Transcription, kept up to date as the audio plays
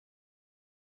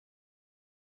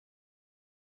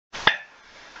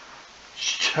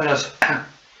Cheers.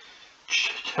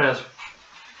 Cheers.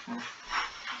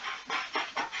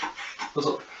 What's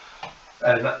up?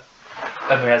 As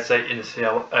I say in this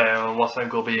video, what I'm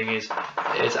going to be doing is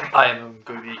I am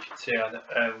going to be continuing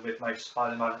with my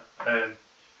Spider-Man,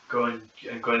 going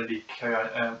to be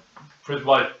carrying on with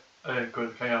my going to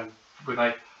carry on with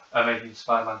my Amazing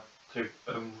Spider-Man 2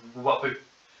 walkthrough.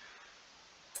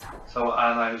 So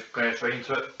and I'm just going straight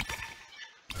into it.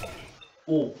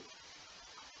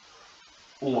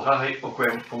 How do I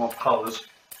upgrade for my powers?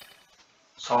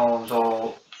 So I'm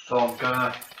gonna I'm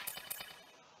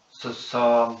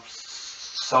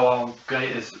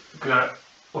gonna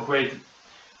upgrade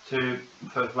to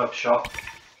first web shop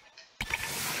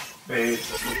with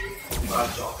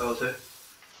shot ability,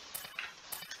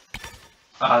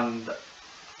 and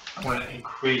I'm gonna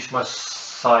increase my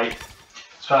sight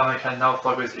so I can now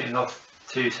focus enough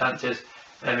to senses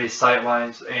enemy sight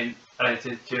lines in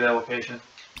anything to their location.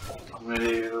 I'm going to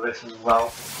do this as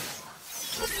well.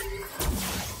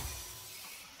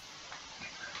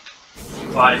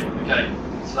 Right, okay,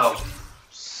 so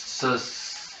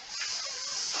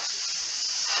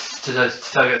to get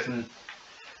some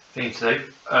things to do,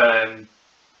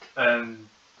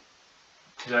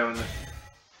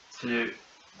 to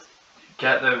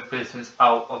get the business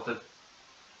out of the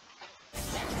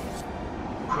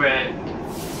pretty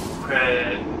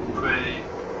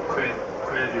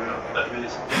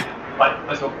right,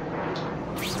 let's go.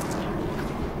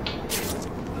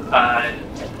 And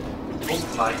oh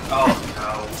my, oh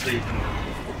no, sleeping.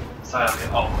 Sorry, I'm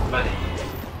getting off already.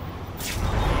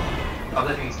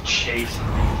 Other things chasing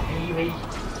me, maybe.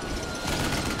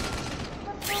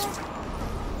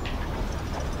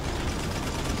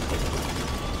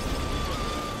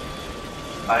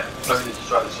 Right, let me just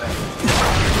try this thing.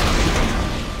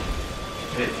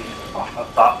 Hitting off my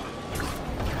back.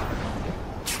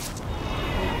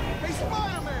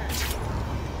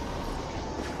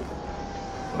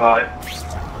 Right.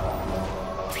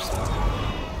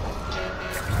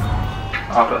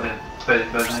 I've got the faded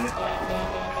version in it.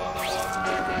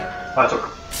 I took.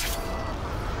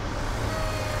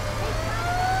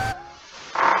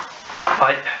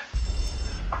 Right.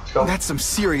 Let's go. That's some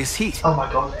serious heat. Oh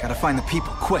my god. Gotta find the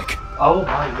people quick. Oh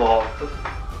my lord.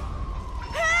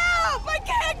 Help! I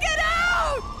can't get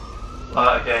out!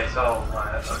 Okay, so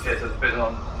there's a bit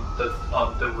on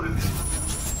the roof.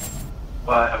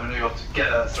 Right, I'm gonna go to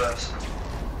get her first.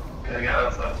 Gonna get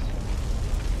her first.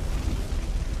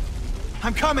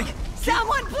 I'm coming!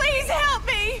 Someone please help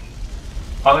me!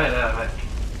 I'm in there, mate.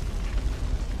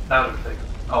 Now the thing.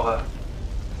 Oh,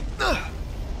 there.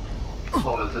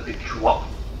 Oh, there's a big drop.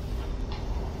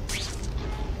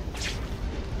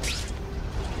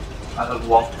 And a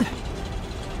wop.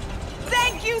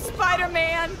 Thank you,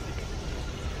 Spider-Man!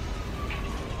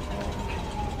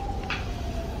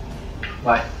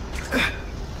 Right.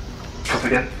 Up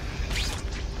again.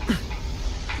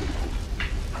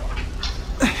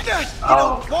 You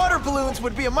know, water balloons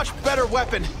would be a much better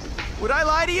weapon. Would I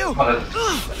lie to you? Oh,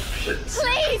 shit.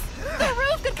 Please! The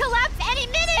roof could collapse any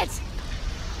minute!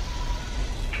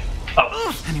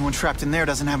 Oh. Anyone trapped in there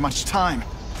doesn't have much time.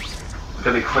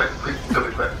 Gotta be quick, gotta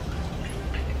be quick.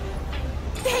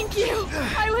 Thank you!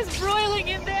 I was broiling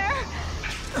in there!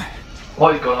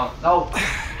 What is going on? No!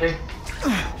 Okay.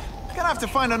 Gonna have to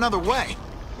find another way.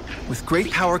 With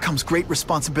great power comes great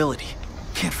responsibility.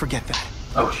 Can't forget that.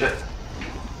 Oh shit.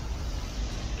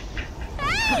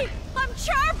 Hey! I'm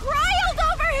char-broiled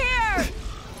over here!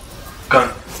 Go.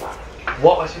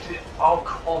 What was it? Oh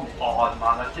come on,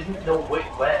 man! I didn't know where.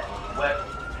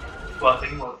 Well, I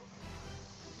think it was.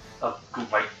 Oh,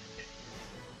 good mate.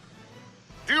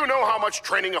 Do you know how much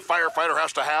training a firefighter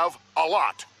has to have? A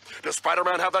lot. Does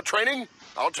Spider-Man have that training?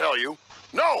 I'll tell you.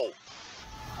 No!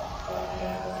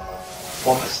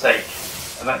 One mistake,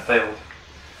 and that failed.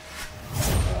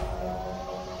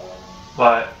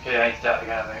 Right, okay, I need to do that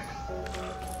again, I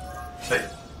think.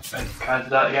 Wait, can I do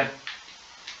that again?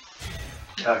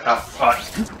 Yeah, I can. Right.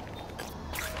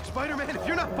 Spider-Man, if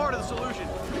you're not part of the solution,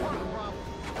 you're part of the problem.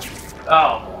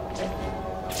 Oh.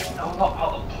 No, I'm not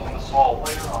part of the problem at all.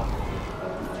 Wait on.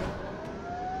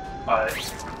 Right.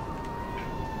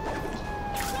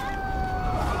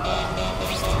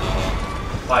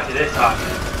 Right, okay, this time.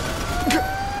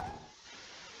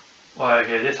 Right,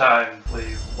 okay, this time,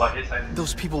 please. Right, this time.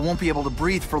 Those people won't be able to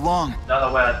breathe for long. Now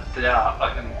that where they are,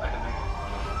 I can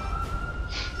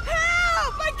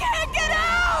Help! I can't get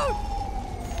out!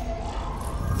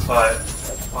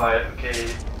 Right, okay,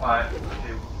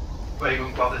 where are you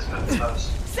going to grab this bit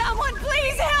first? Someone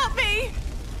please help me!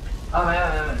 Oh,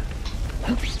 yeah.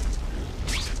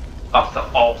 After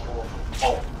awful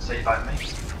save by me.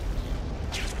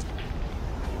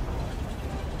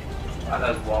 And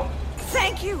there's one.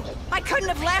 Thank you. I couldn't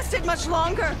have lasted much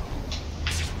longer.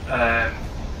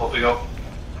 What we got?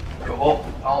 Go up.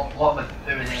 Oh, what am I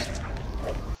doing here?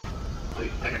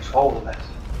 The control of this.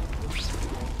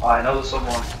 I know there's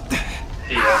someone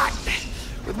here.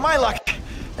 With my luck,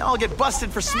 now I'll get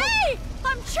busted for smoke. Hey!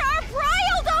 I'm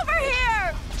char-briled over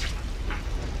here!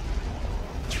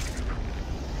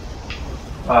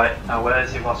 Right, now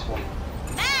where's the last one?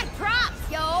 Mad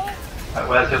props, yo! Right,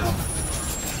 where's the other one?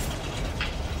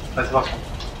 Where's the last one?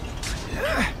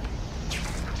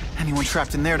 Anyone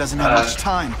trapped in there doesn't have much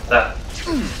time. There.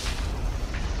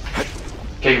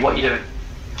 Okay, what are you doing?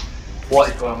 What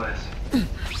is going on with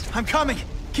this? I'm coming.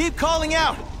 Keep calling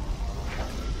out.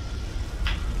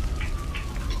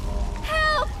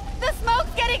 Help! The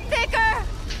smoke's getting thicker!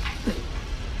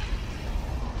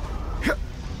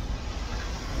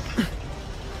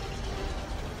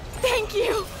 Thank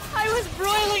you! I was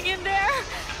broiling in there!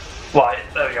 Right,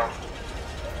 there we go.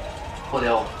 Bloody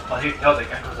hell. I think the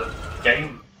game was a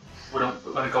game. We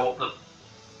don't go up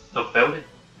the building.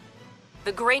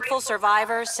 The grateful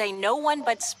survivors say no one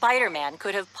but Spider-Man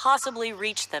could have possibly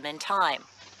reached them in time.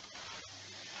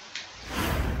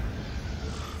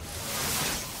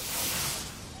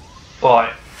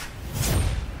 Right.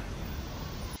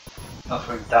 That's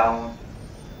going down.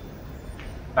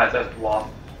 Right, there's one.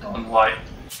 Done, right.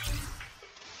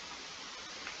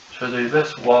 Should I do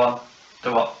this one?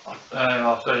 Do what? Should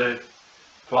I do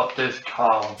what this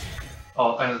car?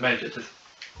 Oh, and it's made it just.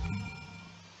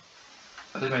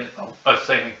 I just made it. Oh, I was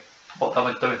saying what am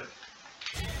I doing?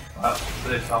 Right, for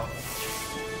this car.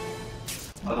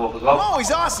 Another one as I'm well.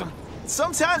 always awesome.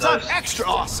 Sometimes I'm Nice. extra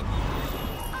awesome.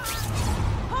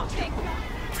 Oh, thank God.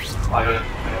 I got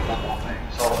one more thing.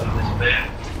 So this bit.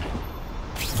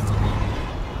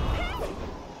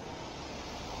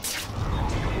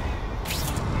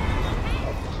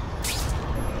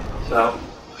 So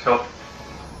let's go.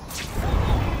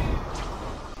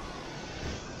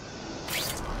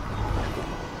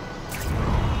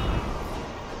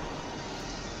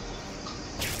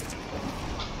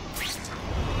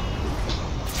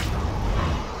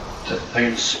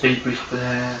 Taking speed boost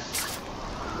there.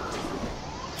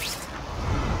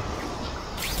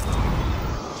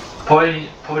 Probably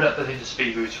not the thing to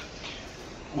speed boost.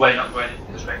 Way not going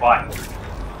in a straight line.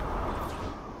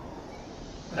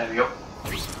 There we go.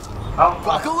 Oh,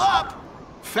 Buckle up.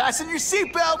 Fasten your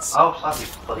seatbelts. oh,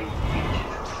 that's bloody idiot.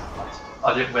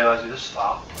 I didn't realise you just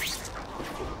start.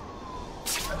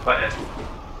 That's about it.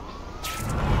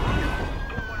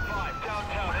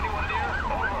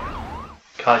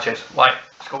 Car chase. Right,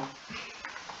 let's go.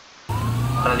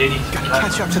 And I do need to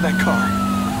Catch up to that car.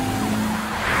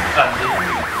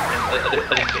 I didn't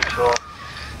make sure it's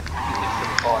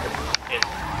recorded in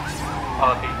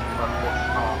RP.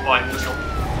 Right, let's go.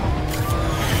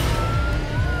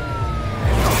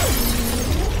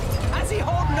 How's he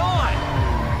holding on?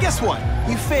 Guess what?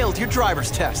 You failed your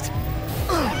driver's test.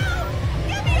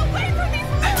 Get me away from these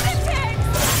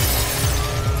lunatics!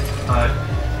 Alright.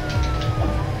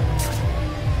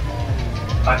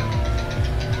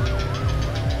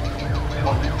 Come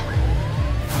on.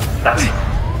 That's it.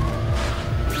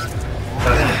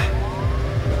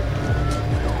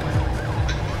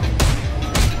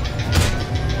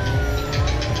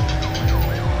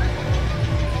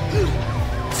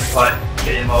 Right,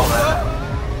 get him over there.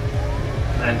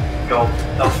 And then go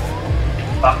up,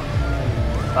 back,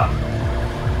 back.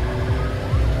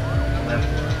 And then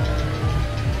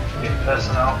get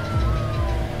person out.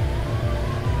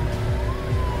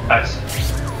 Nice.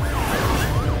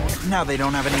 Now they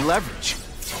don't have any leverage.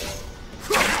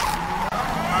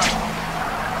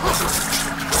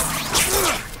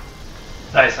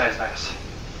 Nice, nice, nice.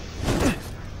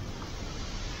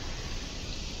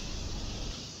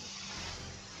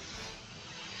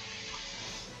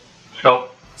 Go.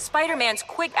 Spider-Man's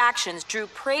quick actions drew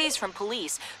praise from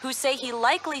police, who say he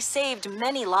likely saved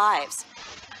many lives.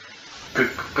 Good,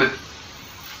 good.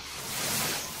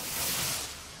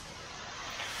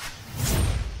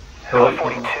 Hello,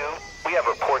 42. We have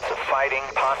reports of fighting,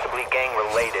 possibly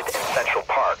gang-related, in Central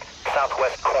Park,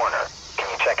 southwest corner. Can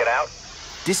you check it out?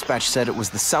 Dispatch said it was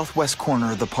the southwest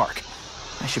corner of the park.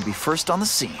 I should be first on the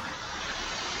scene.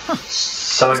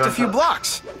 So we're Just a going few to-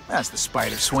 blocks. As the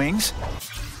spider swings.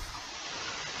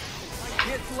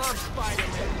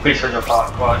 Please on your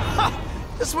part, right.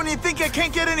 Ha! Just when you think I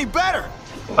can't get any better.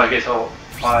 Okay, so,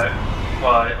 right,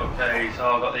 okay, so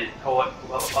I've got the poet,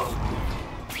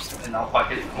 and now,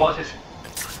 okay, what is this?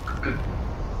 Good,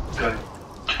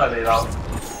 try it out.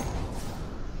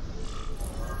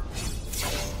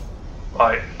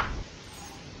 Right,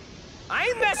 I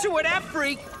ain't messing with that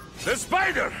freak. The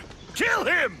spider! Kill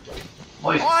him!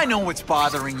 What is, Oh, I know what's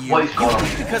bothering you. What is going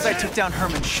on? Because I took down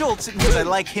Herman Schultz, it means I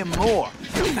like him more.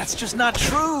 That's just not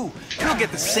true. You'll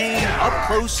get the same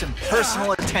up-close and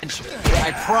personal attention.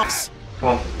 I promise.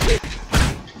 Come on.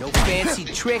 No fancy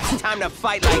tricks, time to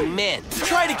fight like men.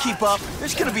 Try to keep up.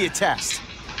 There's gonna be a test.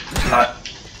 Alright.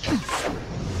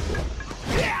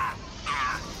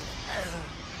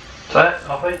 Is that it?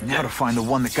 Halfway? Now to find the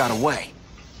one that got away.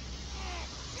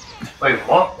 Wait,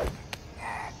 what?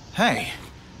 Hey,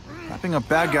 wrapping up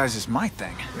bad guys is my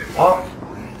thing. Wait, what?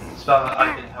 So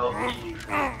I can help you.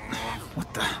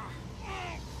 What the?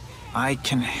 I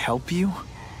can help you?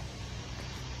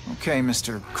 Okay,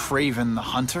 Mr. Karven the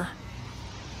Hunter.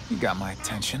 You got my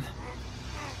attention.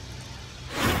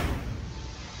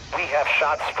 We have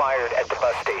shots fired at the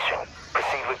bus station.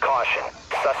 Proceed with caution.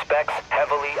 Suspects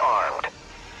heavily armed.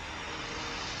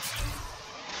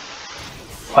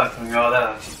 I can go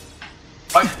there.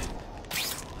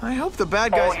 I hope the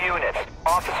bad All guys... units,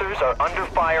 officers are under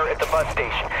fire at the bus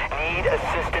station. Need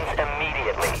assistance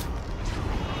immediately.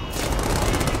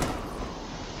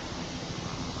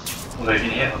 Well, they can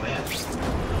hear me.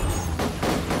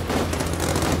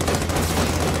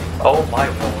 Oh my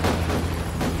god.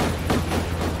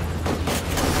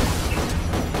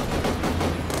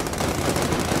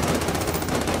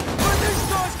 Where these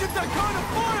guys get that kind of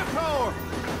firepower?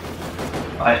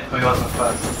 Right, we got the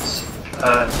first.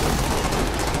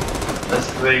 There's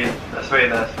three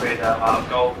there. I'll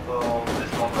go for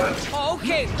this one first. Oh,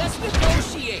 okay, let's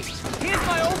negotiate. Here's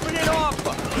my opening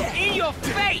offer. In your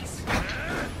face.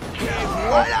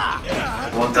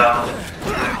 One down.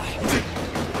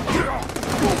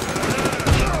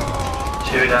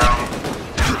 Two down.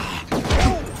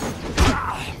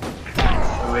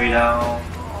 Three down.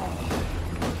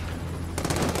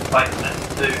 Right,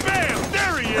 let's do. Bam!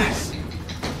 There he is!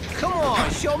 Come on,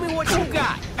 show me what you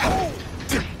got.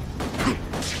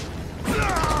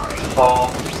 4,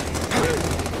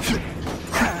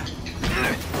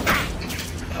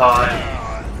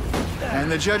 5,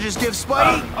 And the judges give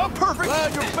Spidey a perfect...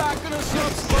 Glad you're backing us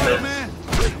up, Spider-Man.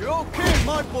 You're okay in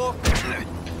my book.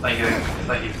 thank you,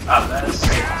 and there's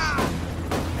 6.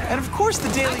 And of course the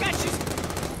I Daily... got you.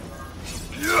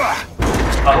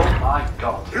 Oh my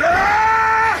god.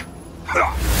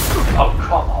 Oh,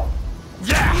 come on.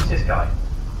 Who's this guy?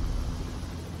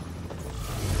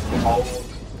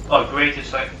 Oh,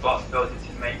 greatest possibility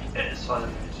to make it a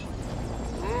silent.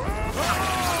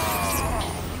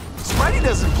 Spidey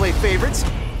doesn't play favorites.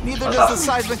 Neither What's does that? the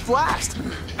seismic blast.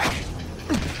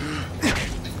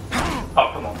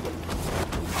 Oh, come on.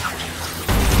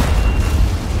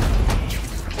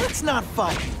 Let's not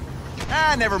fight.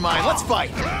 Ah, never mind. Let's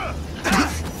fight.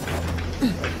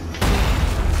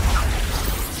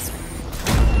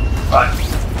 Right.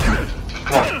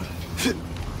 Come on.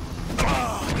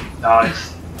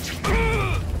 Nice.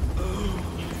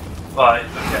 Right,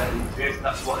 okay.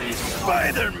 That's what he's doing.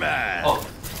 Spider-Man! Oh.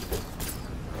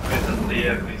 This is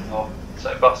the police law.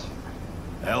 So bust.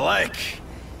 I like.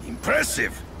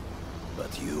 Impressive.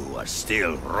 But you are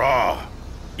still raw.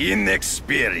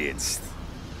 Inexperienced.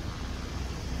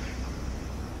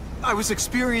 I was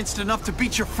experienced enough to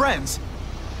beat your friends.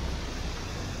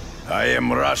 I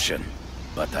am Russian,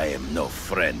 but I am no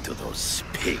friend to those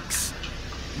pigs.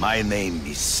 My name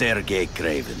is Sergei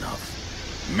Kravenov.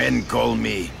 Men call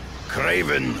me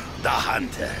Karven the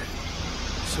Hunter.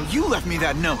 So you left me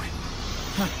that note.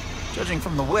 Huh. Judging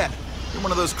from the web, you're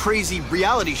one of those crazy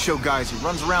reality show guys who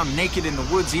runs around naked in the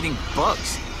woods eating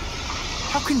bugs.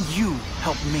 How can you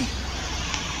help me?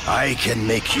 I can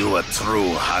make you a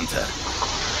true hunter.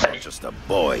 Just a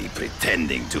boy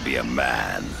pretending to be a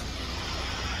man.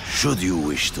 Should you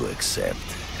wish to accept,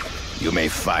 you may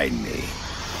find me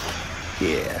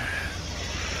here.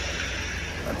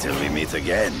 Until we meet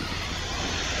again.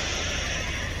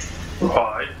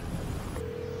 Right.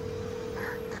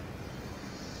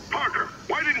 Parker,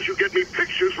 why didn't you get me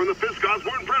pictures from the Fisk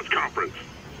Osborne press conference?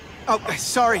 Oh,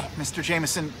 sorry, Mr.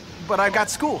 Jameson, but I got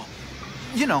school.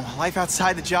 You know, life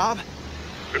outside the job.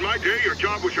 In my day, your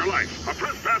job was your life. A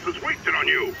press pass is wasted on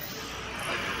you.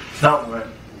 Now we're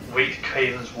in Wait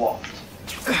Craven's what?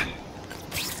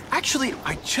 Actually,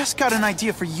 I just got an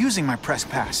idea for using my press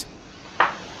pass.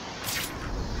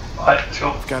 Right, let's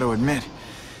go. Got to admit,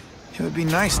 it would be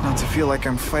nice not to feel like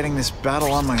I'm fighting this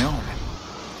battle on my own.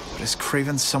 But is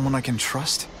Karven someone I can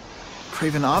trust?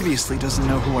 Karven obviously doesn't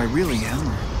know who I really am,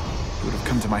 or he would have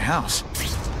come to my house.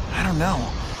 I don't know.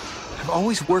 I've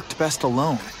always worked best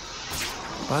alone.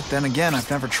 But then again, I've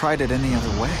never tried it any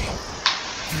other way.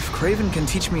 If Karven can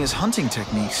teach me his hunting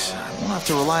techniques, I won't have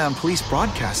to rely on police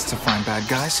broadcasts to find bad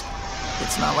guys.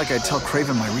 It's not like I'd tell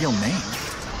Karven my real name.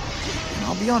 And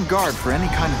I'll be on guard for any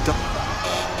kind of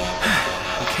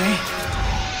okay?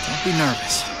 Don't be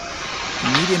nervous.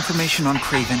 You need information on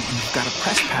Karven, and you've got a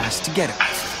press pass to get it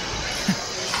with.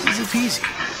 Easy peasy.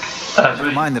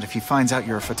 Never mind that if he finds out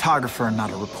you're a photographer and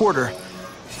not a reporter,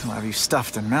 he'll have you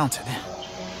stuffed and mounted.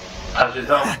 As you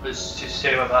don't, it's just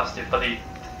say what that's the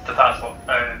passport.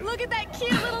 Look at that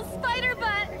cute little spider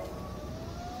butt.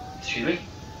 Excuse me?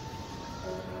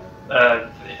 The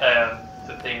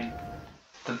thing,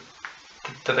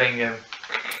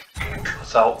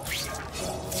 so.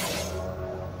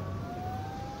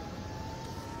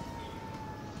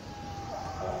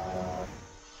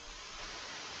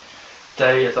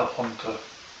 Day is a hunter.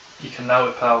 You can now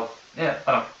repel. Yeah,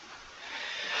 I know.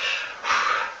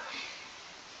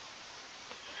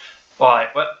 Right,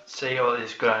 let's see what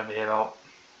this is going to be about.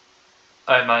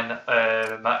 I mean,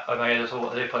 just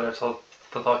what they put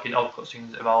for talking all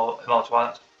cutscenes about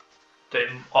what.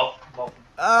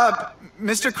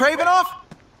 Mr. Kravenoff?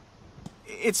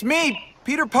 It's me,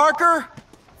 Peter Parker,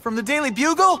 from the Daily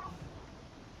Bugle.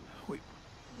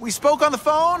 We spoke on the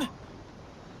phone.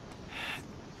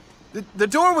 The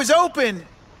door was open.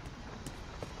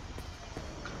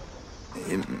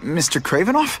 Mr.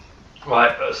 Kravenoff?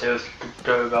 Right, let's see what's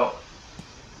go about.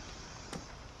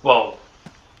 Whoa.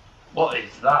 What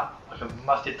is that? Like a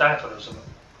massive dinosaur or something?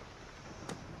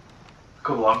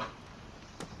 Go on.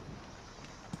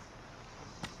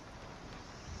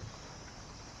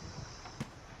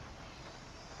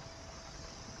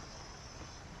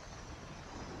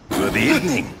 Good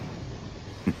evening.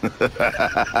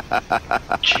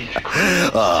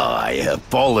 Oh, I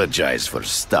apologize for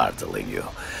startling you.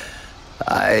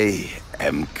 I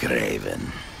am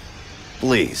Karven.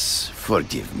 Please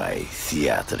forgive my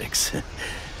theatrics.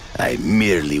 I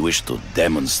merely wish to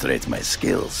demonstrate my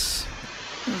skills.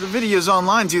 The videos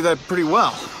online do that pretty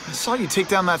well. I saw you take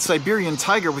down that Siberian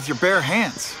tiger with your bare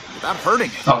hands, without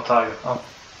hurting it. Oh, tiger. Oh.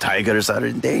 Tigers are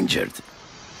endangered.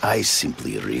 I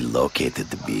simply relocated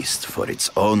the beast for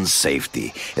its own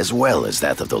safety, as well as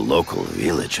that of the local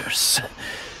villagers.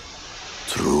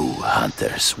 True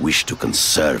hunters wish to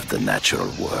conserve the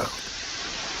natural world.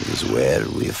 It is where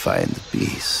we find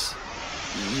peace.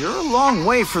 You're a long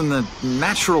way from the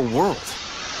natural world.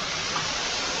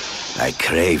 I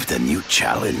craved a new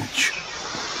challenge.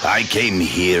 I came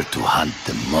here to hunt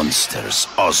the monsters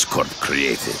Oscorp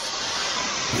created.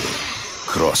 The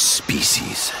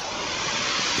cross-species.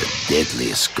 The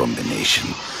deadliest combination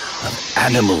of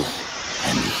animal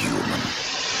and human.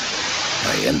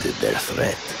 I ended their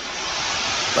threat.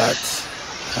 But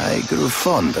I grew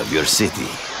fond of your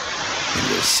city. And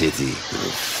your city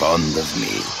grew fond of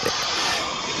me.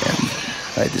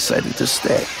 And I decided to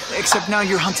stay. Except now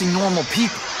you're hunting normal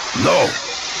people. No!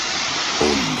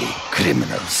 Only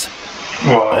criminals.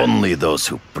 Right. Only those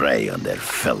who prey on their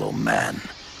fellow man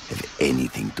have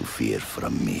anything to fear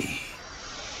from me.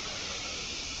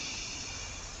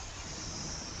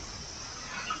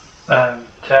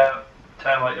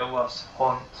 Tell what your last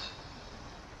hunt.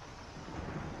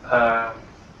 I'll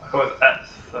go with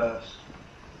X first.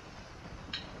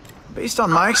 Based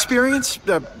on my experience,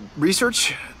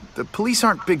 research, the police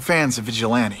aren't big fans of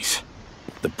vigilantes.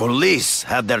 The police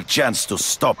had their chance to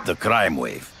stop the crime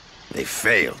wave. They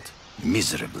failed,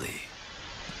 miserably.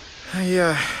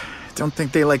 I, don't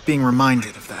think they like being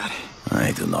reminded of that.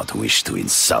 I do not wish to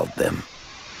insult them.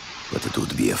 But it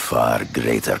would be a far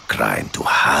greater crime to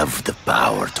have the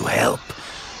power to help,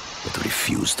 but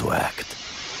refuse to act.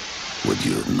 Would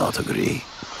you not agree?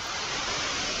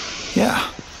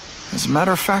 Yeah. As a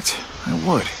matter of fact, I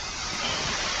would.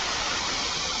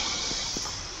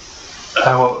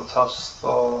 What was task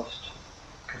first?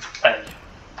 A.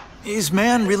 Is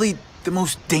man really the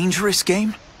most dangerous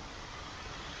game?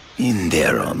 In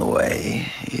their own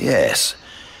way, yes.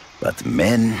 But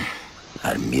men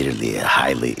are merely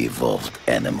highly evolved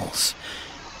animals.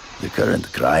 The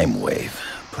current crime wave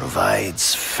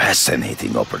provides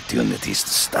fascinating opportunities to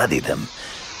study them.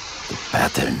 The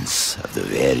patterns of the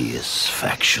various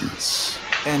factions.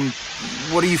 And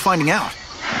what are you finding out?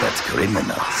 That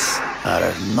criminals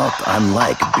are not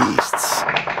unlike beasts.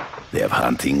 They have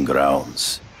hunting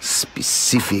grounds,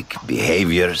 specific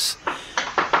behaviors,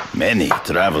 many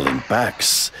travel in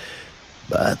packs,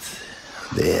 but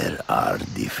there are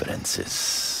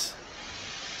differences.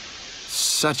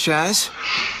 Such as?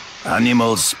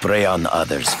 Animals prey on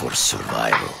others for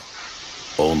survival.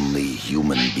 Only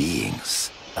human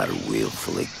beings are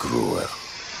willfully cruel.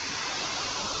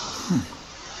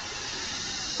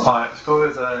 Alright, let's go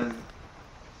with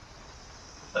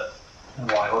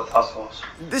why? What task force?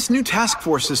 This new task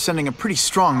force is sending a pretty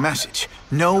strong message.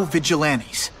 No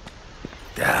vigilantes.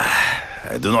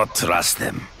 I do not trust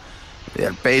them. They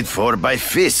are paid for by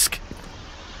Fisk.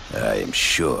 I am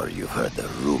sure you've heard the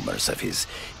rumors of his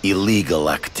illegal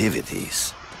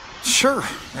activities. Sure,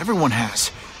 everyone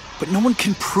has. But no one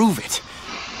can prove it.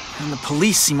 And the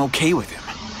police seem okay with him.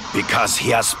 Because he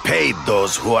has paid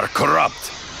those who are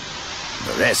corrupt.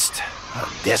 The rest are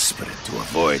desperate to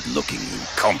avoid looking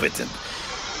incompetent.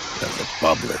 But the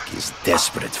public is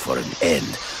desperate for an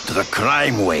end to the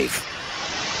crime wave.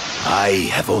 I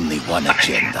have only one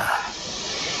agenda.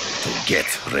 To get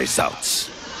results.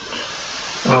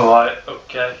 Alright,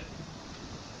 okay.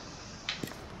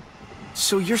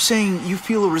 So you're saying you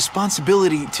feel a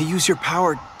responsibility to use your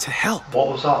power to help? What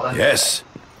was that then? Yes.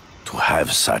 To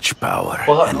have such power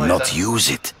Well, that and noise not then. use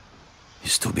it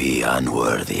is to be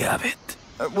unworthy of it.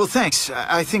 Well, thanks.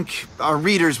 I think our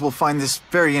readers will find this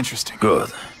very interesting.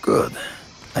 Good, good.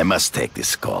 I must take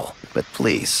this call, but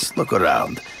please look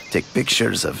around. Take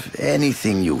pictures of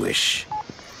anything you wish.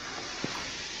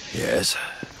 Yes?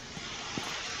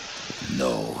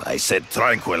 No, I said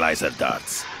tranquilizer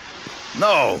darts.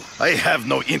 No, I have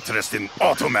no interest in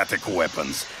automatic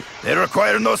weapons. They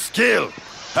require no skill.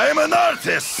 I am an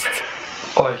artist.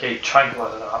 Okay,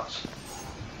 tranquilizer darts.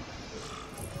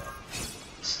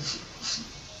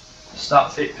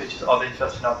 Snap take pictures of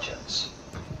interesting objects.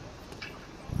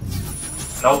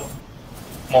 Nope.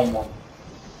 1-1.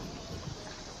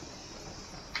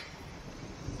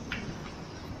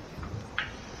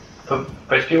 The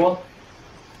basically one.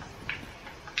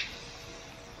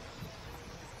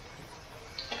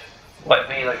 Like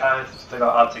me, like I think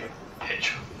I'll take a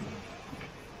picture.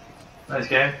 Nice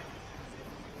game.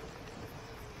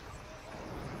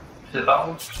 Is it that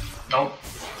one? Nope.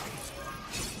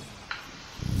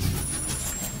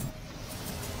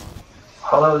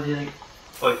 How do you think?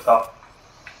 Like that?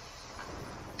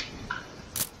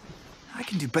 I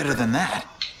can do better than that.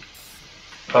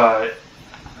 Alright.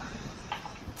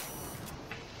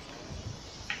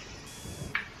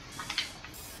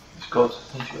 It's good.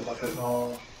 Need to get back a bit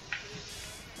more.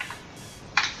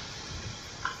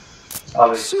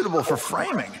 Suitable for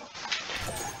framing.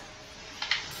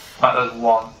 Right, there's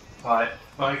one. Right,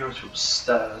 let me go to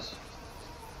upstairs.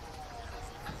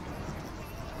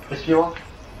 Is you one?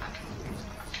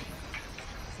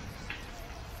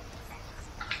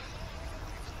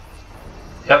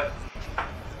 Yep.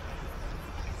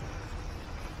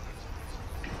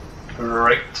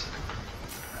 Great.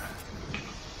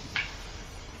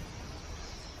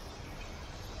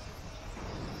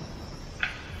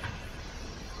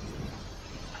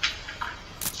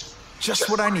 Just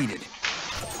what I needed.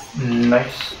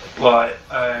 Nice. Right,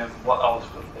 what else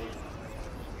would be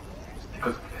a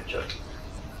good picture?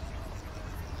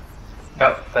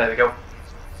 Yep, there we go.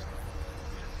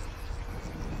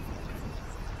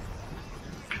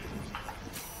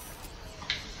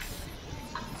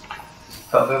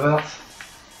 That'll be enough.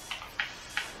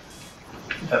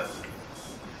 Yep.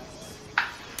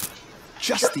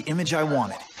 Just the image I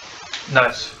wanted.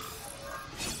 Nice.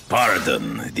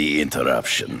 Pardon the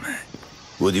interruption.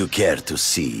 Would you care to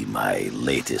see my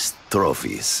latest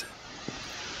trophies?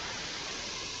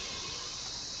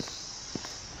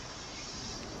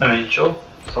 I mean, sure.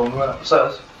 So we're going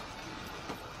upstairs.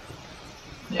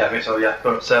 Yeah, I think so, yeah.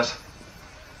 Go upstairs.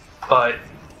 Bye.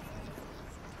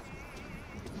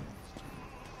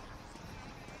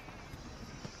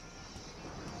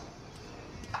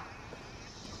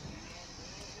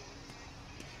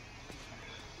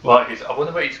 Right, I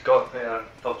wonder where he's got the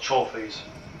trophies.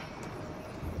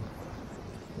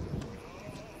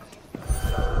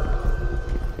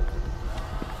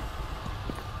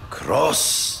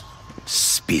 Cross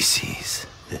species.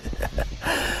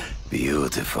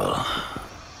 Beautiful.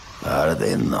 Are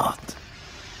they not?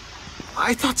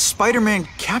 I thought Spider-Man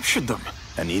captured them.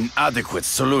 An inadequate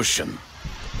solution.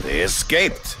 They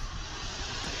escaped.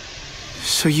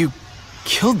 So you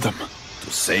killed them?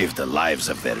 To save the lives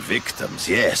of their victims,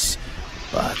 yes.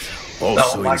 But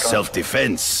also Oh my in God.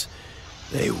 self-defense.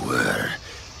 They were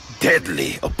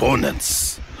deadly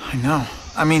opponents. I know.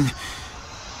 I mean,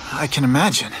 I can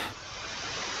imagine.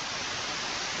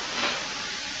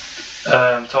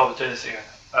 Talk to this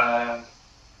again.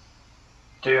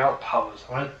 Do you have powers?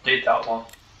 I want to do that one.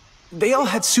 They all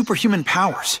had superhuman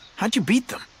powers. How'd you beat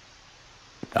them?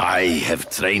 I have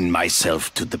trained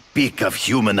myself to the peak of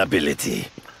human ability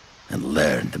and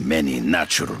learned many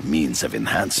natural means of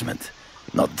enhancement.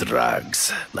 Not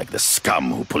drugs, like the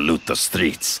scum who pollute the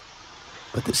streets,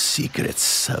 but the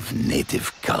secrets of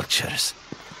native cultures.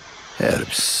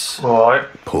 Herbs, Right.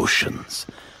 potions,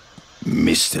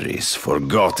 mysteries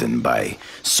forgotten by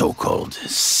so-called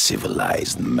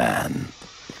civilized man.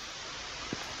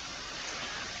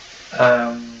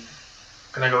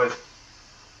 Gonna go with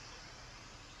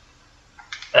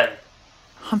A.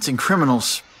 hunting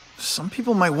criminals, some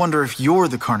people might wonder if you're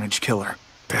the Carnage Killer.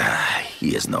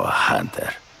 He is no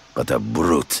hunter, but a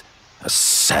brute, a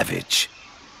savage.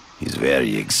 His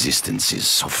very existence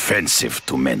is offensive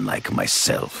to men like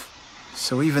myself.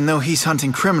 So even though he's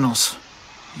hunting criminals,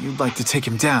 you'd like to take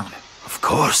him down? Of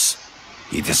course.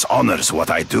 He dishonors what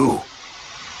I do.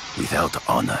 Without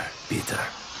honor, Peter,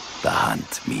 the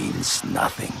hunt means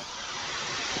nothing.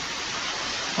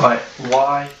 Right,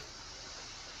 why?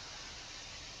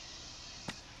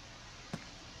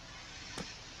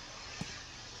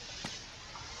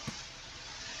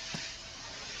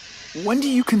 When do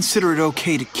you consider it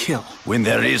okay to kill? When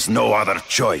there is no other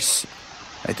choice.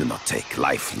 I do not take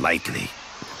life lightly.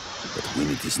 But when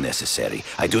it is necessary,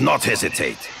 I do not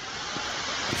hesitate.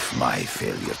 If my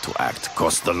failure to act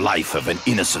cost the life of an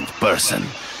innocent person,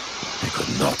 I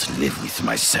could not live with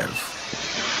myself.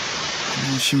 I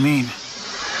know what you mean.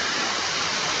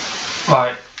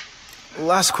 Right.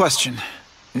 Last question.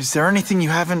 Is there anything you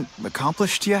haven't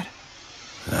accomplished yet?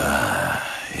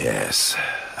 Yes.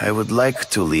 I would like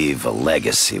to leave a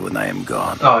legacy when I am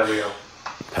gone. Oh, here we go.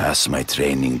 Pass my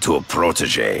training to a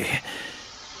protege.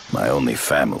 My only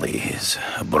family is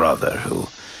a brother who,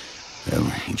 well,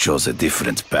 he chose a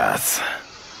different path.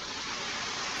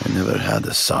 I never had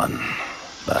a son,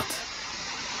 but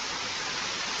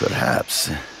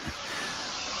perhaps...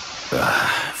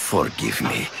 forgive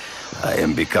me. I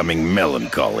am becoming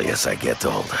melancholy as I get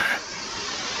older.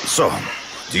 So,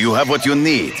 do you have what you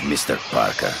need, Mr.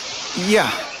 Parker? Yeah,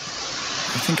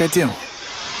 I think I do.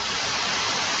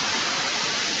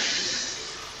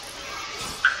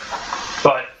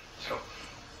 Right, so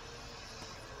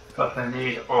got the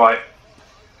need. Alright.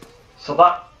 So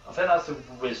that, I think that's the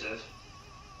wizard.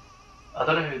 I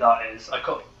don't know who that is. I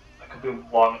could be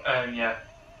wrong. Yeah.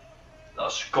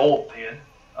 That's Scorpion.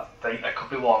 I think I could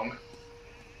be wrong.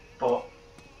 But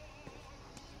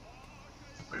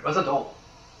wait, where's the door?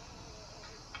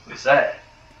 It's there.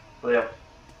 But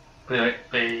open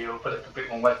it a bit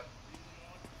one way.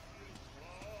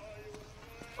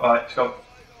 Alright, let's go.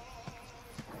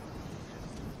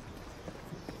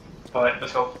 Alright,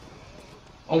 let's go.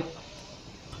 Oh,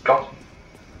 God.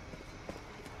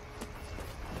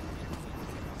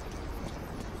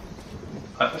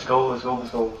 Alright, let's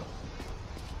go.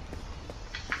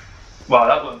 Wow,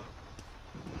 that one.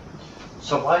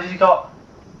 So why has he got...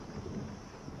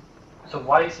 So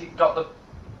why has he got the...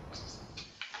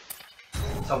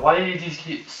 So why has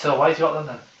he got them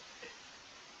then?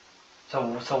 So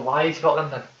why has he got them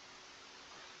then?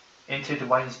 Into the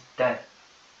Wayne's den.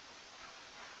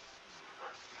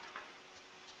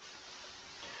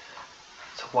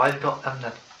 So why has he got them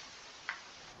then?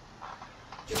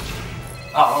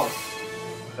 Oh.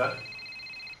 Okay.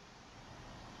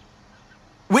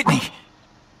 Whitney!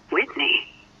 Whitney?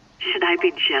 Should I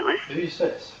be jealous? Who's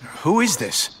this? Who is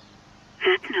this?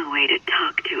 That's no way to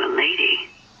talk to a lady.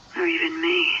 Or even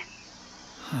me.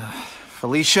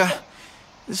 Felicia?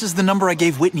 This is the number I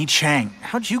gave Whitney Chang.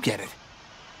 How'd you get it?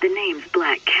 The name's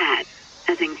Black Cat,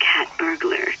 as in cat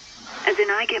burglar. As in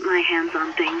I get my hands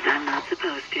on things I'm not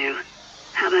supposed to.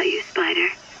 How about you, Spider?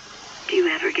 Do you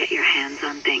ever get your hands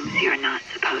on things you're not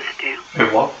supposed to? Who,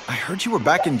 what? I heard you were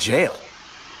back in jail.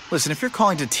 Listen, if you're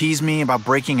calling to tease me about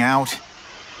breaking out...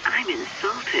 I'm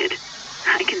insulted.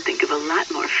 I can think of a lot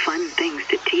more fun things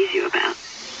to tease you about.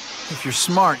 If you're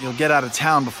smart, you'll get out of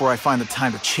town before I find the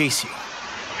time to chase you.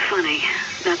 Funny,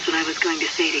 that's what I was going to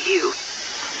say to you.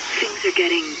 Things are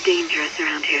getting dangerous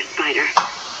around here, Spider.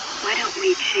 Why don't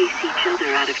we chase each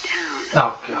other out of town?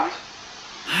 Oh, God.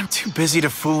 I'm too busy to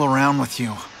fool around with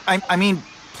you. I mean,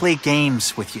 play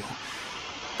games with you.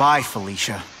 Bye,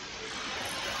 Felicia.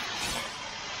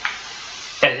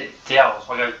 Edit the hours.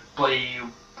 We're going to play.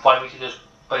 Why we can just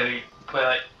play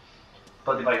like.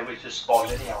 Bloody like we just spawn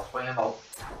any else. Play him out.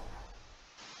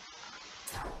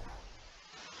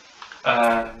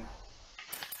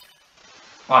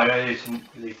 I'm going to do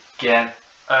something again.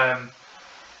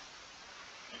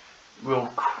 Real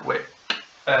quick.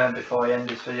 Before I end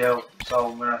this video,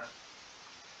 so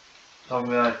I'm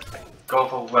gonna go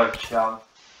for webcam.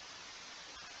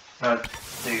 I'm gonna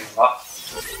do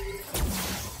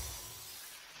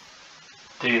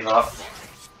that.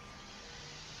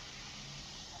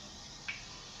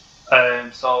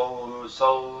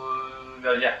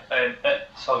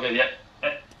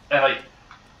 Anyway,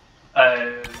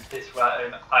 this is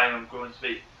where I am going to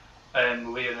be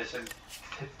re-listening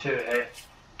to here.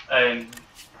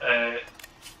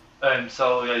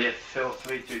 So yeah, feel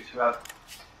free to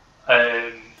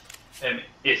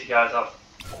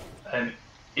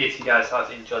if you guys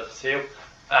have enjoyed this video,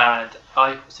 and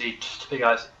I will see you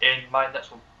guys in my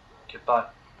next one. Goodbye.